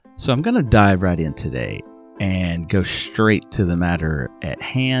So I'm going to dive right in today and go straight to the matter at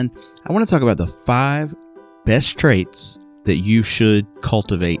hand. I want to talk about the 5 best traits that you should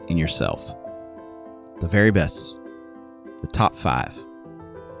cultivate in yourself. The very best. The top 5.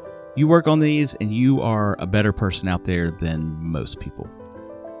 You work on these and you are a better person out there than most people.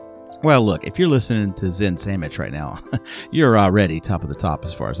 Well, look, if you're listening to Zen Sammich right now, you're already top of the top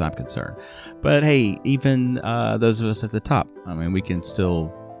as far as I'm concerned. But hey, even those of us at the top, we can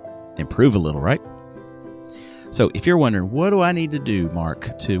still improve a little, right? So if you're wondering, what do I need to do,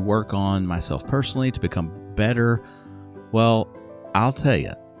 Mark, to work on myself personally, to become better? Well, I'll tell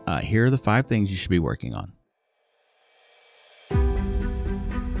you, here are the 5 things you should be working on.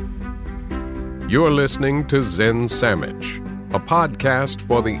 You're listening to Zen Sammich, a podcast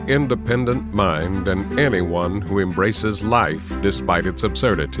for the independent mind and anyone who embraces life despite its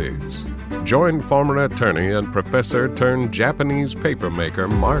absurdities. Join former attorney and professor-turned-Japanese papermaker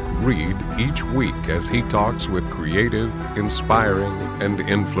Mark Reed each week as he talks with creative, inspiring, and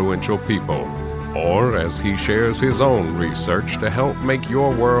influential people, or as he shares his own research to help make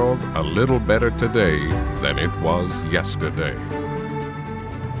your world a little better today than it was yesterday.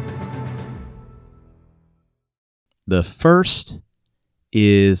 The first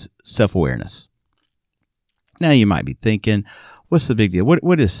is self-awareness. Now you might be thinking, what's the big deal?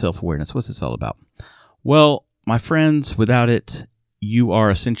 What is self-awareness? What's this all about? Well, my friends, without it, you are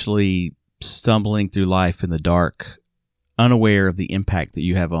essentially stumbling through life in the dark, unaware of the impact that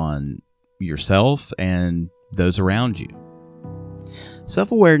you have on yourself and those around you.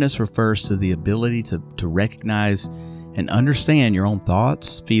 Self-awareness refers to the ability to recognize and understand your own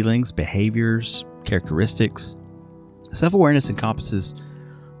thoughts, feelings, behaviors, characteristics. Self-awareness encompasses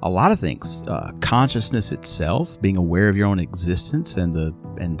a lot of things. Consciousness itself, being aware of your own existence and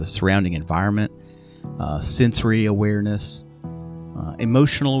the surrounding environment. Sensory awareness.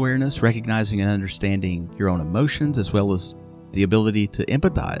 Emotional awareness, recognizing and understanding your own emotions, as well as the ability to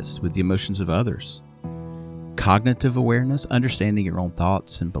empathize with the emotions of others. Cognitive awareness, understanding your own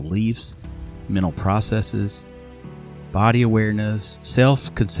thoughts and beliefs, mental processes. Body awareness.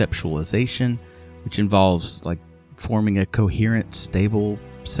 Self-conceptualization, which involves forming a coherent, stable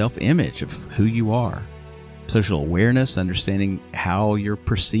self-image of who you are. Social awareness, understanding how you're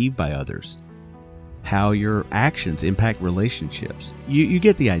perceived by others, how your actions impact relationships. You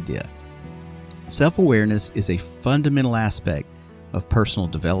get the idea. Self-awareness is a fundamental aspect of personal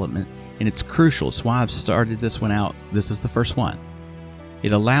development, and it's crucial. It's why I've started this one out. This is the first one.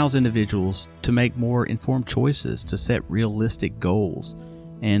 It allows individuals to make more informed choices, to set realistic goals,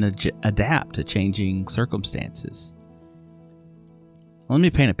 and adapt to changing circumstances. Let me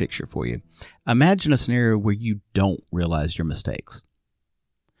paint a picture for you. Imagine a scenario where you don't realize your mistakes.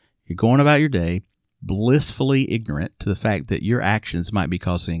 You're going about your day, blissfully ignorant to the fact that your actions might be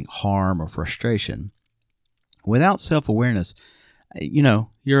causing harm or frustration. Without self-awareness,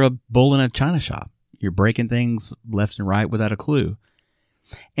 you're a bull in a china shop. You're breaking things left and right without a clue.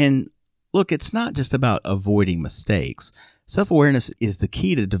 And look, it's not just about avoiding mistakes. Self-awareness is the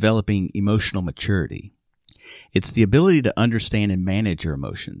key to developing emotional maturity. It's the ability to understand and manage your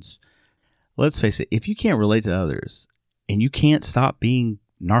emotions. Let's face it, if you can't relate to others and you can't stop being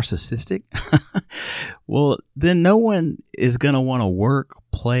narcissistic, well, then no one is going to want to work,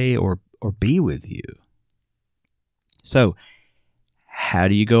 play, or be with you. So, how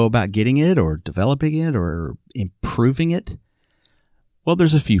do you go about getting it or developing it or improving it? Well,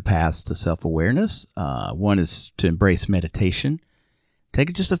 there's a few paths to self-awareness. One is to embrace meditation.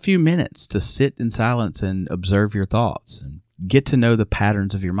 Take just a few minutes to sit in silence and observe your thoughts and get to know the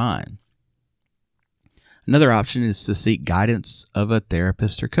patterns of your mind. Another option is to seek guidance of a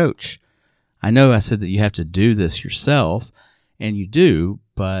therapist or coach. I know I said that you have to do this yourself, and you do,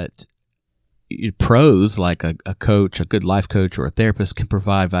 but pros like a coach, a good life coach, or a therapist can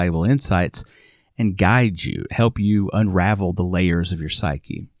provide valuable insights and guide you, help you unravel the layers of your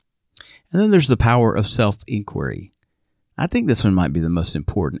psyche. And then there's the power of self-inquiry. I think this one might be the most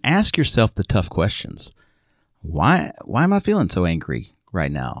important. Ask yourself the tough questions. Why am I feeling so angry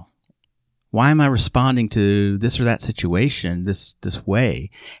right now? Why am I responding to this or that situation this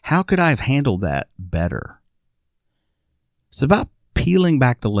way? How could I have handled that better? It's about peeling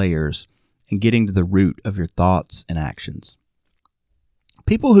back the layers and getting to the root of your thoughts and actions.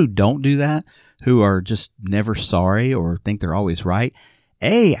 People who don't do that, who are just never sorry or think they're always right,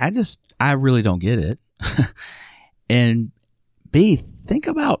 A, I really don't get it. And B, think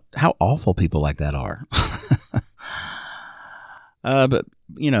about how awful people like that are. But,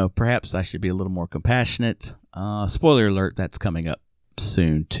 perhaps I should be a little more compassionate. Spoiler alert, that's coming up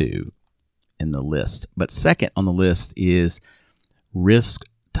soon too in the list. But second on the list is risk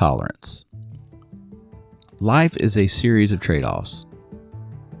tolerance. Life is a series of trade-offs.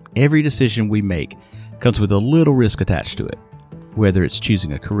 Every decision we make comes with a little risk attached to it, whether it's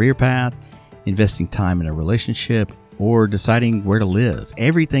choosing a career path, investing time in a relationship, or deciding where to live.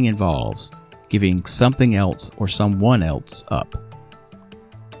 Everything involves giving something else or someone else up.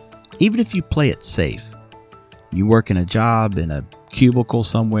 Even if you play it safe, you work in a job in a cubicle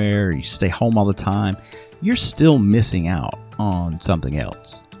somewhere, you stay home all the time, you're still missing out on something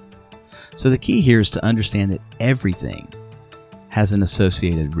else. So the key here is to understand that everything has an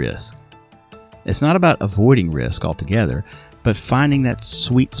associated risk. It's not about avoiding risk altogether, but finding that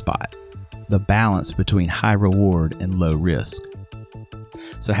sweet spot, the balance between high reward and low risk.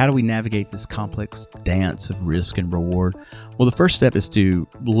 So how do we navigate this complex dance of risk and reward? Well, the first step is to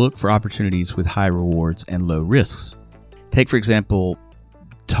look for opportunities with high rewards and low risks. Take, for example,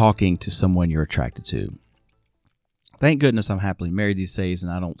 talking to someone you're attracted to. Thank goodness I'm happily married these days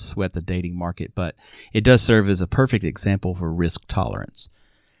and I don't sweat the dating market, but it does serve as a perfect example for risk tolerance.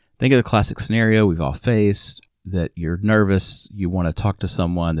 Think of the classic scenario we've all faced, that you're nervous, you want to talk to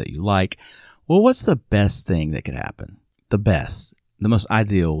someone that you like. Well, what's the best thing that could happen? The most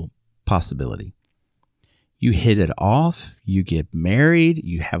ideal possibility. You hit it off, you get married,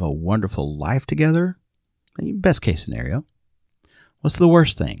 you have a wonderful life together. Best case scenario. What's the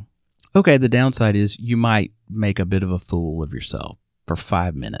worst thing? Okay, the downside is you might make a bit of a fool of yourself for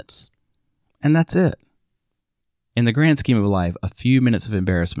 5 minutes. And that's it. In the grand scheme of life, a few minutes of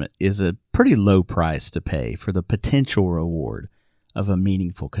embarrassment is a pretty low price to pay for the potential reward of a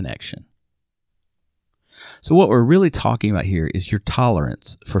meaningful connection. So what we're really talking about here is your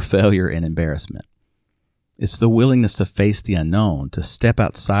tolerance for failure and embarrassment. It's the willingness to face the unknown, to step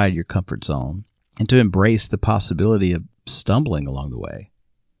outside your comfort zone, and to embrace the possibility of stumbling along the way.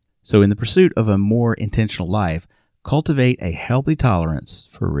 So in the pursuit of a more intentional life, cultivate a healthy tolerance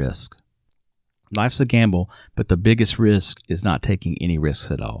for risk. Life's a gamble, but the biggest risk is not taking any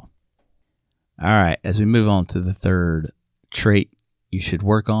risks at all. All right, as we move on to the third trait you should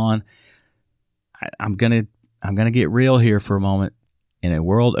work on, I'm gonna get real here for a moment. In a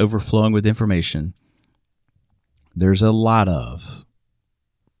world overflowing with information, there's a lot of,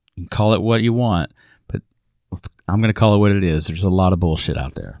 you can call it what you want, but I'm going to call it what it is. There's a lot of bullshit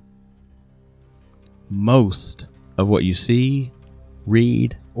out there. Most of what you see,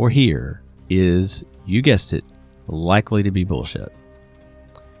 read, or hear is, you guessed it, likely to be bullshit.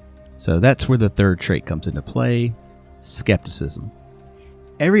 So that's where the third trait comes into play, skepticism.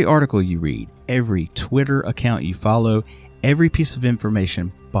 Every article you read, every Twitter account you follow, every piece of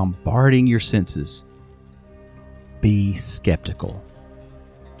information bombarding your senses, be skeptical.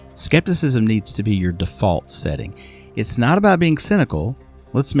 Skepticism needs to be your default setting. It's not about being cynical.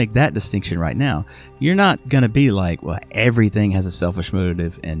 Let's make that distinction right now. You're not going to be like, well, everything has a selfish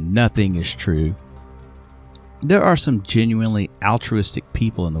motive and nothing is true. There are some genuinely altruistic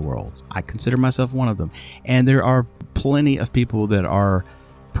people in the world. I consider myself one of them. And there are plenty of people that are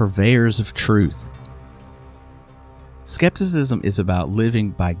purveyors of truth. Skepticism is about living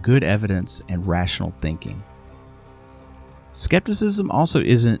by good evidence and rational thinking. Skepticism also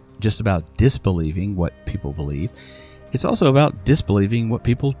isn't just about disbelieving what people believe. It's also about disbelieving what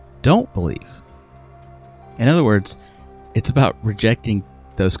people don't believe. In other words, it's about rejecting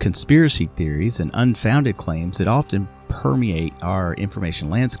those conspiracy theories and unfounded claims that often permeate our information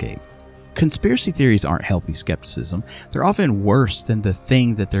landscape. Conspiracy theories aren't healthy skepticism. They're often worse than the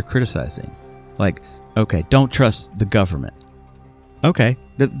thing that they're criticizing. Like, okay, don't trust the government. Okay,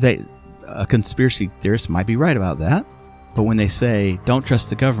 a conspiracy theorist might be right about that. But when they say, don't trust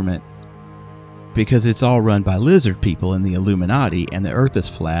the government because it's all run by lizard people in the Illuminati and the earth is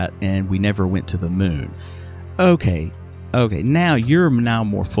flat and we never went to the moon. Okay, now you're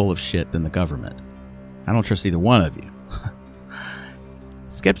more full of shit than the government. I don't trust either one of you.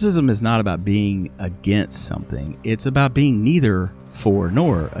 Skepticism is not about being against something. It's about being neither for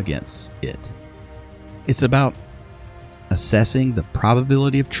nor against it. It's about assessing the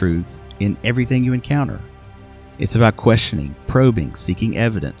probability of truth in everything you encounter. It's about questioning, probing, seeking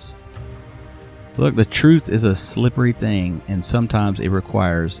evidence. Look, the truth is a slippery thing, and sometimes it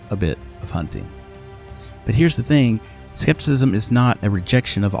requires a bit of hunting. But here's the thing, skepticism is not a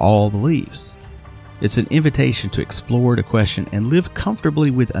rejection of all beliefs. It's an invitation to explore, to question, and live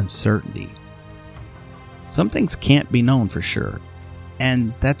comfortably with uncertainty. Some things can't be known for sure,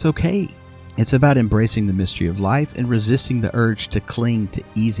 and that's okay. It's about embracing the mystery of life and resisting the urge to cling to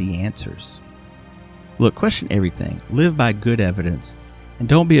easy answers. Look, question everything, live by good evidence, and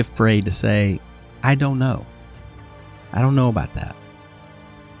don't be afraid to say, I don't know. I don't know about that.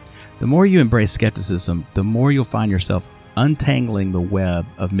 The more you embrace skepticism, the more you'll find yourself untangling the web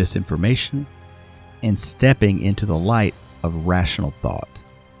of misinformation and stepping into the light of rational thought.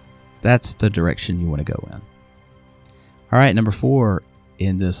 That's the direction you want to go in. All right, number 4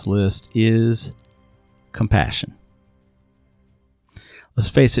 in this list is compassion. Let's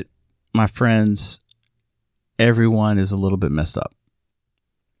face it, my friends, everyone is a little bit messed up.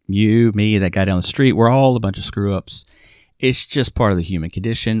 You, me, that guy down the street, we're all a bunch of screw-ups. It's just part of the human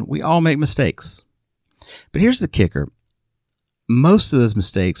condition. We all make mistakes. But here's the kicker. Most of those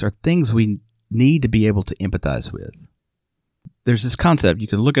mistakes are things we need to be able to empathize with. There's this concept. You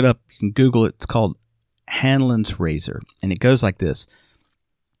can look it up. You can Google it. It's called Hanlon's razor. And it goes like this.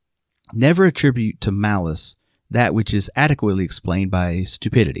 Never attribute to malice that which is adequately explained by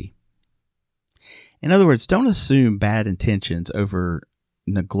stupidity. In other words, don't assume bad intentions over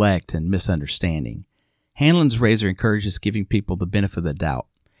neglect and misunderstanding. Hanlon's razor encourages giving people the benefit of the doubt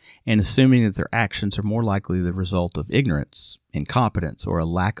and assuming that their actions are more likely the result of ignorance, incompetence, or a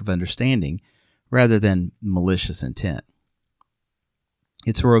lack of understanding rather than malicious intent.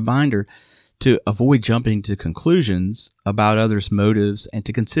 It's a reminder to avoid jumping to conclusions about others' motives and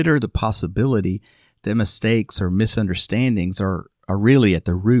to consider the possibility that mistakes or misunderstandings are really at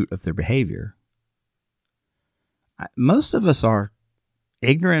the root of their behavior. Most of us are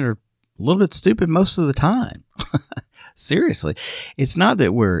ignorant or a little bit stupid most of the time. Seriously. It's not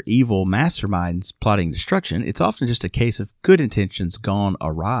that we're evil masterminds plotting destruction. It's often just a case of good intentions gone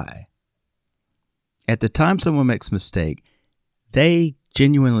awry. At the time someone makes a mistake, they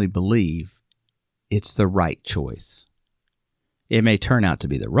genuinely believe it's the right choice. It may turn out to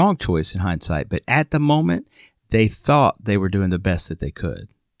be the wrong choice in hindsight, but at the moment, they thought they were doing the best that they could.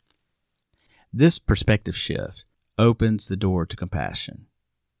 This perspective shift opens the door to compassion.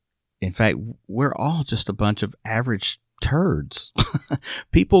 In fact, we're all just a bunch of average turds.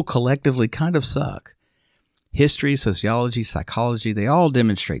 People collectively kind of suck. History, sociology, psychology, they all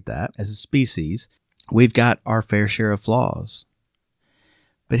demonstrate that as a species, we've got our fair share of flaws.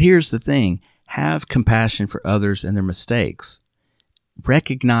 But here's the thing. Have compassion for others and their mistakes.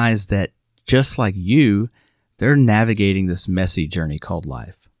 Recognize that just like you, they're navigating this messy journey called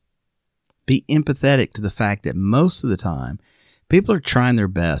life. Be empathetic to the fact that most of the time, people are trying their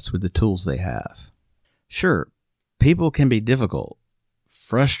best with the tools they have. Sure, people can be difficult,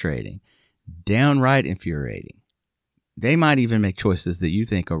 frustrating, downright infuriating. They might even make choices that you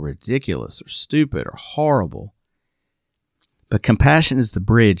think are ridiculous or stupid or horrible. But compassion is the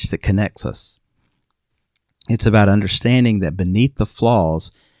bridge that connects us. It's about understanding that beneath the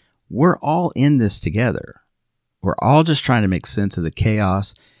flaws, we're all in this together. We're all just trying to make sense of the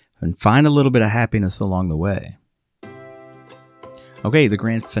chaos and find a little bit of happiness along the way. Okay, the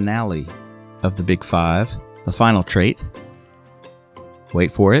grand finale of the Big Five, the final trait.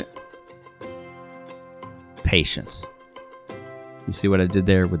 Wait for it. Patience. You see what I did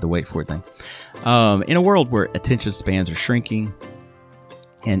there with the wait for it thing? In a world where attention spans are shrinking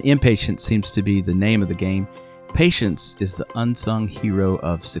and impatience seems to be the name of the game, patience is the unsung hero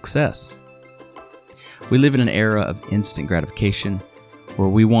of success. We live in an era of instant gratification where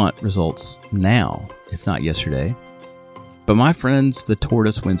we want results now, if not yesterday. But my friends, the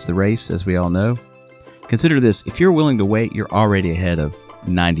tortoise wins the race, as we all know. Consider this, if you're willing to wait, you're already ahead of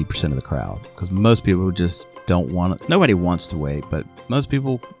 90% of the crowd, because most people just don't want to. Nobody wants to wait, but most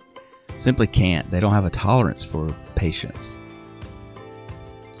people simply can't. They don't have a tolerance for patience.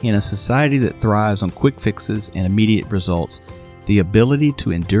 In a society that thrives on quick fixes and immediate results, the ability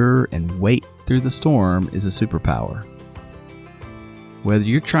to endure and wait through the storm is a superpower. Whether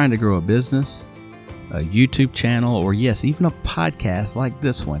you're trying to grow a business, a YouTube channel, or yes, even a podcast like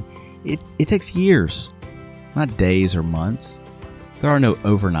this one, it takes years, not days or months. There are no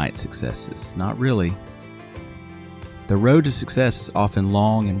overnight successes, not really. The road to success is often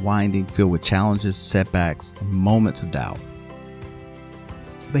long and winding, filled with challenges, setbacks, and moments of doubt.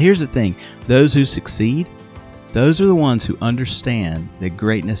 But here's the thing, those who succeed, those are the ones who understand that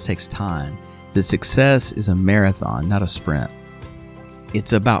greatness takes time, that success is a marathon, not a sprint.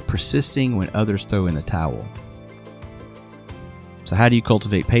 It's about persisting when others throw in the towel. So how do you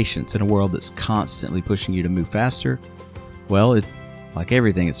cultivate patience in a world that's constantly pushing you to move faster? Well, like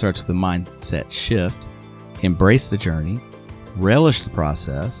everything, it starts with a mindset shift. Embrace the journey, relish the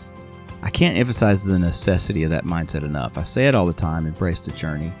process. I can't emphasize the necessity of that mindset enough. I say it all the time, embrace the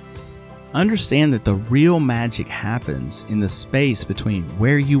journey. Understand that the real magic happens in the space between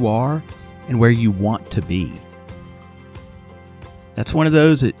where you are and where you want to be. That's one of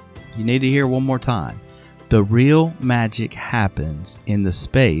those that you need to hear one more time. The real magic happens in the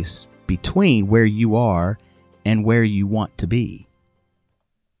space between where you are and where you want to be.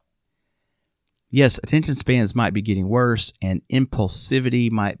 Yes, attention spans might be getting worse and impulsivity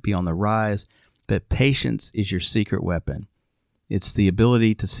might be on the rise, but patience is your secret weapon. It's the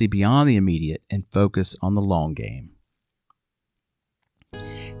ability to see beyond the immediate and focus on the long game.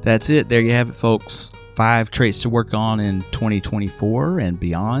 That's it. There you have it, folks. 5 traits to work on in 2024 and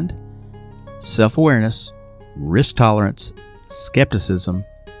beyond. Self-awareness, risk tolerance, skepticism,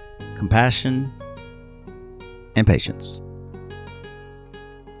 compassion, and patience.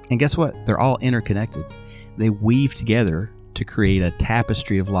 And guess what? They're all interconnected. They weave together to create a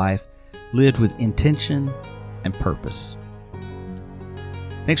tapestry of life lived with intention and purpose.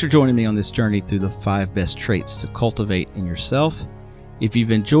 Thanks for joining me on this journey through the 5 best traits to cultivate in yourself. If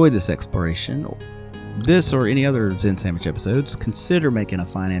you've enjoyed this exploration, this or any other Zen Sammich episodes, consider making a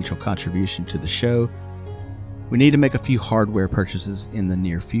financial contribution to the show. We need to make a few hardware purchases in the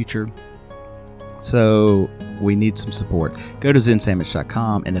near future, so we need some support. Go to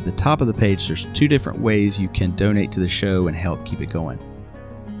zensammich.com, and at the top of the page, there's 2 different ways you can donate to the show and help keep it going.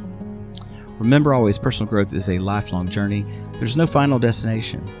 Remember always, personal growth is a lifelong journey. There's no final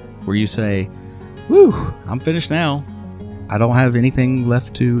destination where you say, whew, I'm finished now. I don't have anything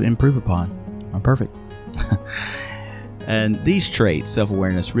left to improve upon. I'm perfect. And these traits,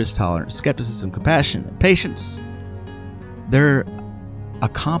 self-awareness, risk tolerance, skepticism, compassion, and patience, they're a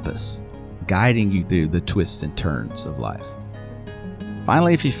compass guiding you through the twists and turns of life.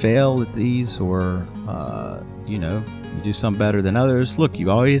 Finally, if you fail at these or, you do some better than others, look,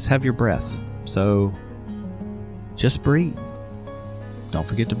 you always have your breath. So just breathe. Don't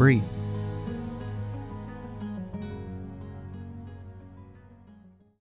forget to breathe.